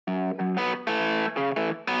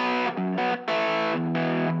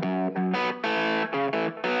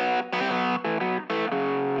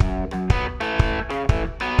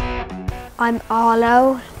I'm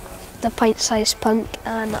Arlo, the Pint-Sized Punk,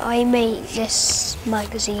 and I make this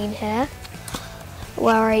magazine here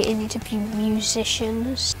where I interview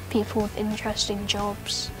musicians, people with interesting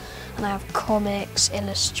jobs, and I have comics,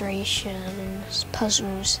 illustrations,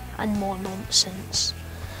 puzzles and more nonsense.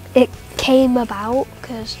 It came about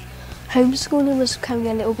because homeschooling was becoming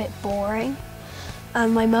a little bit boring,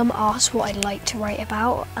 and my mum asked what I'd like to write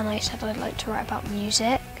about, and I said I'd like to write about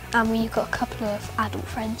music. And we've got a couple of adult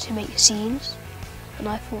friends who make zines, and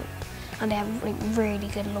they have like really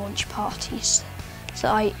good launch parties. So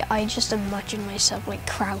I just imagine myself like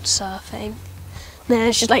crowd surfing. And then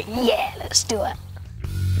it's just like, yeah, let's do it.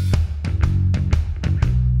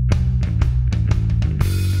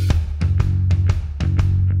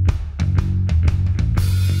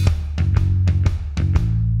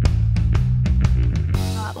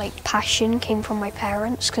 Like passion came from my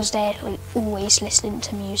parents because they're like always listening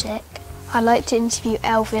to music. I like to interview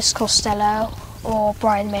Elvis Costello or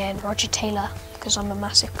Brian May and Roger Taylor because I'm a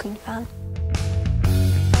massive Queen fan.